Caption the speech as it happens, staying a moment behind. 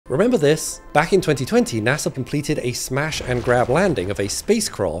Remember this? Back in 2020, NASA completed a smash and grab landing of a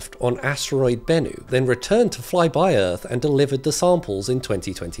spacecraft on Asteroid Bennu, then returned to fly by Earth and delivered the samples in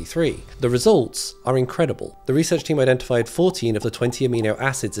 2023. The results are incredible. The research team identified 14 of the 20 amino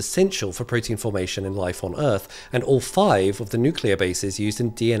acids essential for protein formation and life on Earth, and all 5 of the nuclear bases used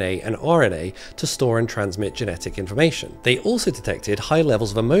in DNA and RNA to store and transmit genetic information. They also detected high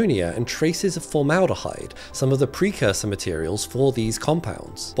levels of ammonia and traces of formaldehyde, some of the precursor materials for these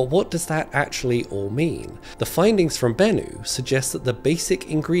compounds. But what does that actually all mean? The findings from Bennu suggest that the basic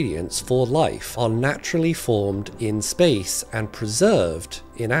ingredients for life are naturally formed in space and preserved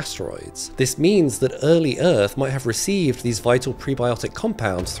in asteroids. This means that early Earth might have received these vital prebiotic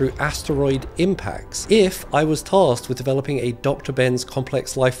compounds through asteroid impacts. If I was tasked with developing a Dr. Ben's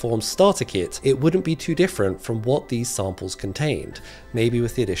complex lifeform starter kit, it wouldn't be too different from what these samples contained, maybe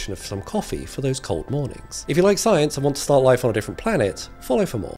with the addition of some coffee for those cold mornings. If you like science and want to start life on a different planet, follow for more.